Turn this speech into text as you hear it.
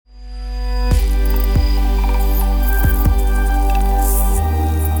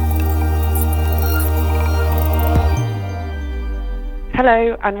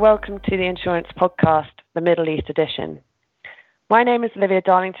Hello and welcome to the Insurance Podcast, the Middle East edition. My name is Olivia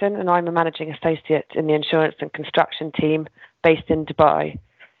Darlington and I'm a Managing Associate in the Insurance and Construction team based in Dubai.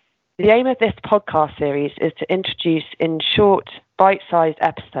 The aim of this podcast series is to introduce in short, bite-sized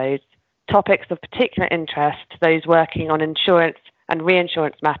episodes topics of particular interest to those working on insurance and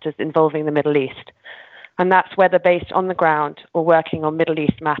reinsurance matters involving the Middle East, and that's whether based on the ground or working on Middle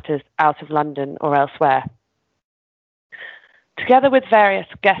East matters out of London or elsewhere. Together with various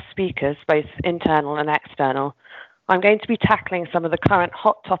guest speakers, both internal and external, I'm going to be tackling some of the current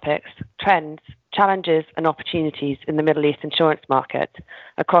hot topics, trends, challenges and opportunities in the Middle East insurance market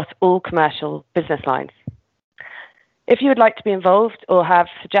across all commercial business lines. If you would like to be involved or have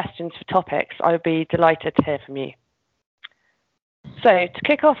suggestions for topics, I would be delighted to hear from you. So to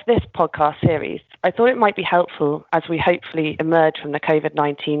kick off this podcast series, I thought it might be helpful as we hopefully emerge from the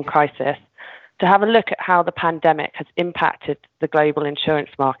COVID-19 crisis to have a look at how the pandemic has impacted the global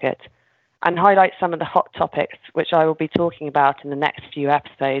insurance market and highlight some of the hot topics which I will be talking about in the next few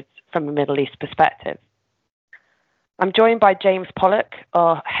episodes from a Middle East perspective. I'm joined by James Pollock,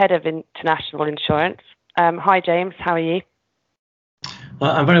 our Head of International Insurance. Hi James, how are you?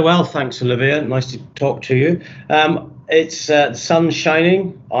 I'm very well, thanks Olivia. Nice to talk to you. It's the sun's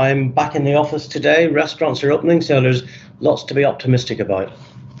shining. I'm back in the office today. Restaurants are opening, so there's lots to be optimistic about.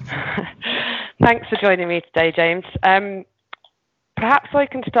 Thanks for joining me today, James. Perhaps I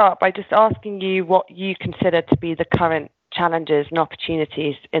can start by just asking you what you consider to be the current challenges and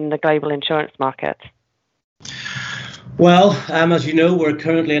opportunities in the global insurance market. Well, as you know, we're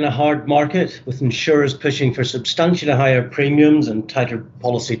currently in a hard market with insurers pushing for substantially higher premiums and tighter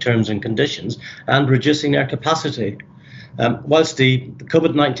policy terms and conditions and reducing their capacity. Whilst the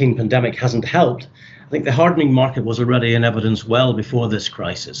COVID-19 pandemic hasn't helped, I think the hardening market was already in evidence well before this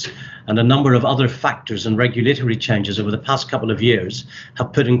crisis, and a number of other factors and regulatory changes over the past couple of years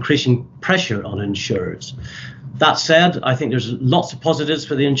have put increasing pressure on insurers. That said, I think there's lots of positives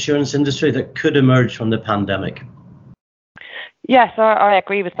for the insurance industry that could emerge from the pandemic. Yes, I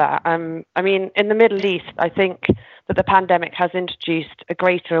agree with that. I mean, in the Middle East, I think that the pandemic has introduced a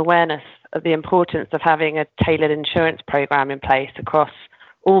greater awareness of the importance of having a tailored insurance program in place across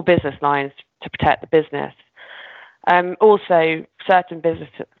all business lines to protect the business. Also, certain business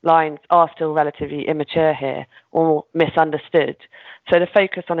lines are still relatively immature here or misunderstood, so the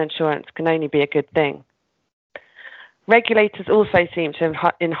focus on insurance can only be a good thing. Regulators also seem to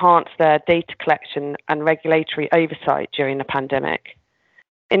enhance their data collection and regulatory oversight during the pandemic.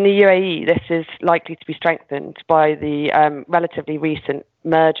 In the UAE, this is likely to be strengthened by the relatively recent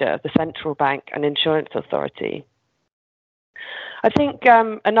merger of the Central Bank and Insurance Authority. I think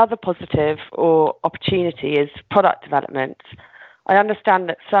another positive or opportunity is product development. I understand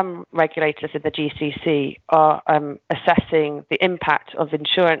that some regulators in the GCC are assessing the impact of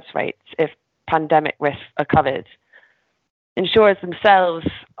insurance rates if pandemic risks are covered. Insurers themselves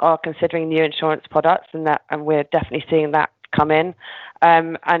are considering new insurance products, and we're definitely seeing that come in.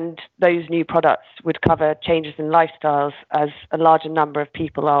 And those new products would cover changes in lifestyles as a larger number of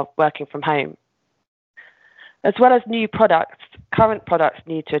people are working from home. As well as new products, current products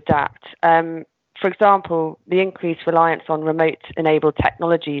need to adapt. For example, the increased reliance on remote-enabled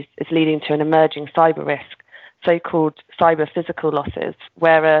technologies is leading to an emerging cyber risk, so-called cyber physical losses,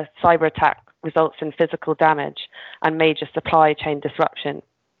 where a cyber attack results in physical damage and major supply chain disruption.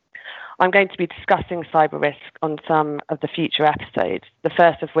 I'm going to be discussing cyber risk on some of the future episodes, the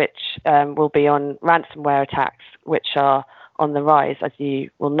first of which will be on ransomware attacks, which are on the rise, as you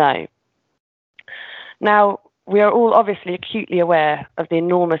will know. Now, we are all obviously acutely aware of the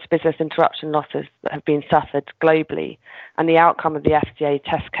enormous business interruption losses that have been suffered globally and the outcome of the FCA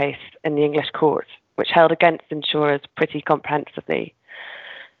test case in the English court, which held against insurers pretty comprehensively.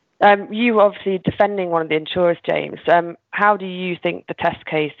 You were obviously defending one of the insurers, James. How do you think the test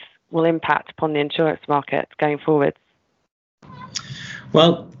case will impact upon the insurance market going forward?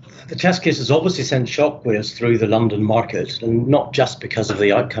 Well, the test case has obviously sent shockwaves through the London market, and not just because of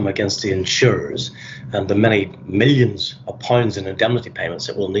the outcome against the insurers and the many millions of pounds in indemnity payments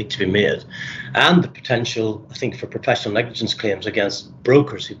that will need to be made, and the potential, I think, for professional negligence claims against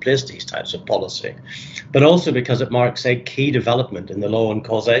brokers who place these types of policy, but also because it marks a key development in the law on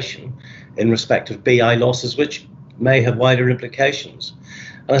causation in respect of BI losses, which may have wider implications.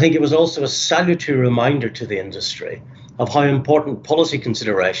 And I think it was also a salutary reminder to the industry of how important policy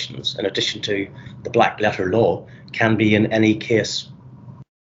considerations, in addition to the black letter law, can be in any case.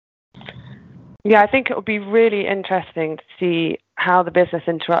 Yeah, I think it will be really interesting to see how the business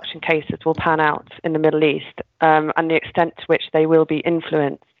interruption cases will pan out in the Middle East and the extent to which they will be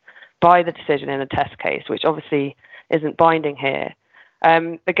influenced by the decision in the test case, which obviously isn't binding here.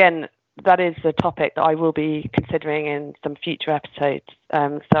 Again, that is a topic that I will be considering in some future episodes.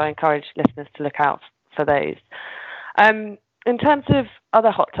 So I encourage listeners to look out for those. In terms of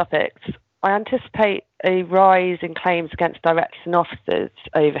other hot topics, I anticipate a rise in claims against directors and officers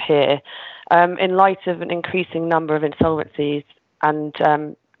over here in light of an increasing number of insolvencies and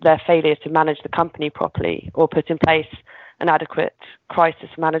their failure to manage the company properly or put in place an adequate crisis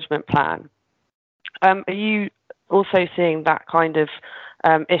management plan. Are you also seeing that kind of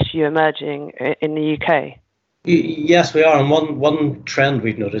issue emerging in the UK? Yes, we are. And one trend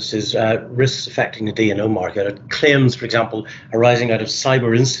we've noticed is risks affecting the D&O market. Claims, for example, arising out of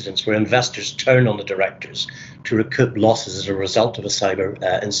cyber incidents where investors turn on the directors to recoup losses as a result of a cyber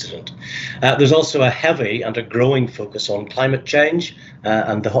incident. There's also a heavy and a growing focus on climate change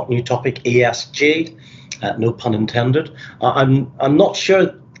and the hot new topic ESG, no pun intended. I'm not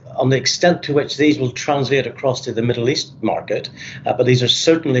sure on the extent to which these will translate across to the Middle East market, but these are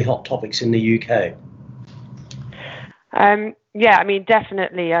certainly hot topics in the UK. Yeah, I mean,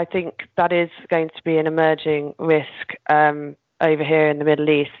 definitely. I think that is going to be an emerging risk over here in the Middle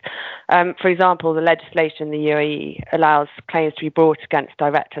East. For example, the legislation in the UAE allows claims to be brought against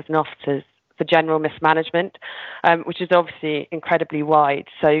directors and officers for general mismanagement, which is obviously incredibly wide,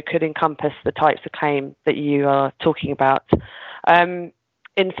 so could encompass the types of claim that you are talking about.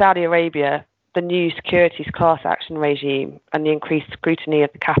 In Saudi Arabia, the new securities class action regime and the increased scrutiny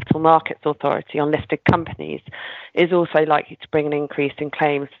of the Capital Markets Authority on listed companies is also likely to bring an increase in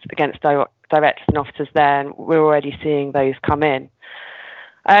claims against directors and officers there, and we're already seeing those come in.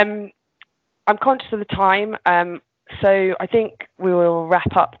 I'm conscious of the time, so I think we will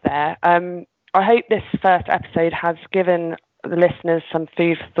wrap up there. I hope this first episode has given the listeners some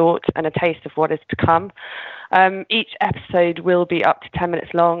food for thought and a taste of what is to come. Each episode will be up to 10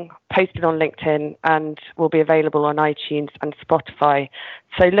 minutes long, posted on LinkedIn, and will be available on iTunes and Spotify.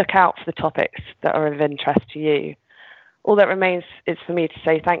 So look out for the topics that are of interest to you. All that remains is for me to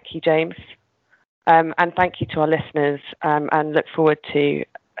say thank you, James, and thank you to our listeners, and look forward to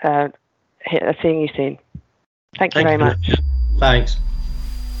seeing you soon. Thank you very much. Thanks.